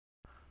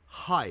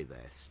Hi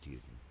there,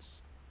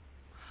 students.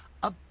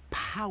 A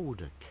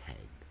powder keg.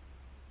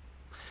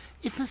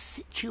 If a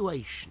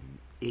situation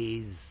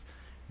is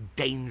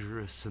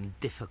dangerous and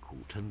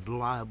difficult and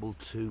liable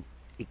to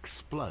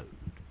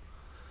explode,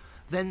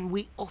 then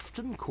we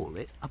often call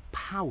it a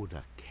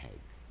powder keg.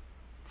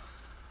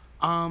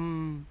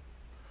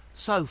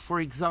 So, for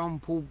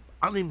example,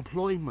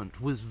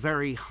 unemployment was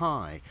very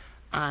high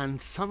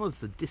and some of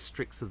the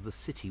districts of the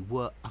city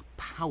were a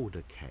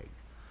powder keg.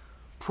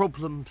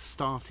 Problems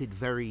started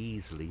very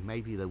easily.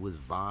 Maybe there was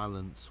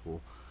violence or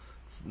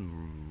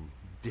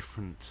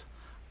different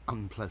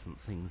unpleasant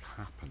things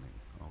happening.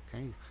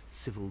 Okay,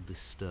 civil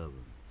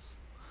disturbance.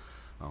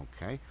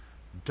 Okay,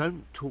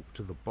 don't talk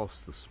to the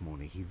boss this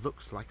morning. He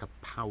looks like a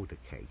powder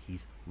keg.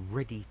 He's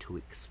ready to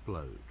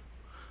explode.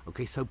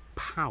 Okay, so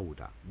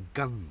powder,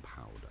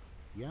 gunpowder,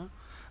 yeah?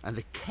 And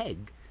a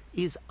keg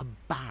is a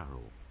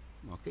barrel.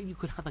 Okay, you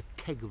could have a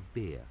keg of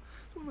beer.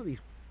 It's one of these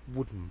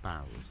wooden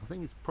barrels. I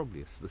think it's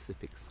probably a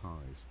specific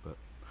size, but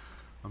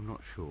I'm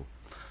not sure.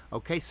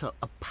 Okay, so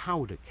a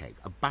powder keg,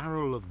 a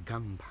barrel of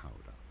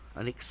gunpowder,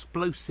 an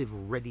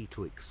explosive ready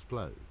to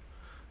explode.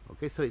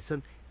 Okay, so it's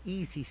an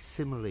easy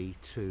simile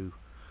to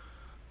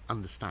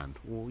understand,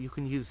 or you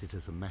can use it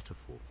as a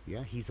metaphor.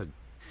 Yeah, he's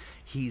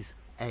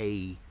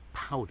a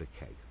powder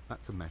keg.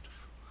 That's a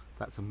metaphor.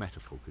 That's a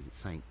metaphor because it's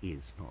saying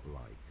is, not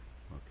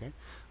like. Okay,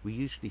 we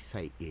usually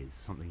say is.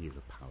 Something is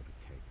a powder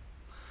keg.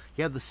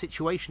 Yeah, the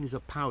situation is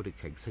a powder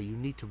keg, so you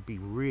need to be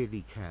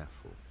really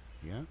careful.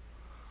 Yeah.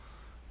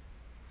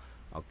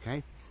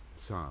 Okay,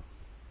 so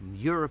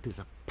Europe is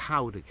a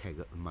powder keg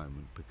at the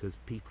moment because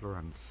people are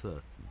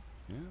uncertain.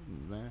 Yeah,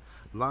 they're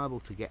liable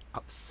to get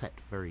upset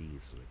very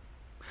easily.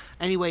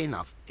 Anyway,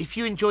 enough. If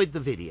you enjoyed the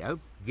video,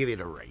 give it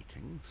a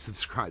rating,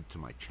 subscribe to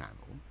my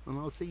channel, and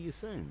I'll see you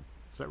soon.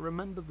 So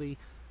remember the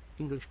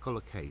English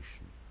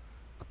collocation,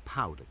 a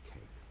powder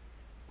keg.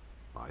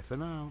 Bye for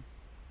now.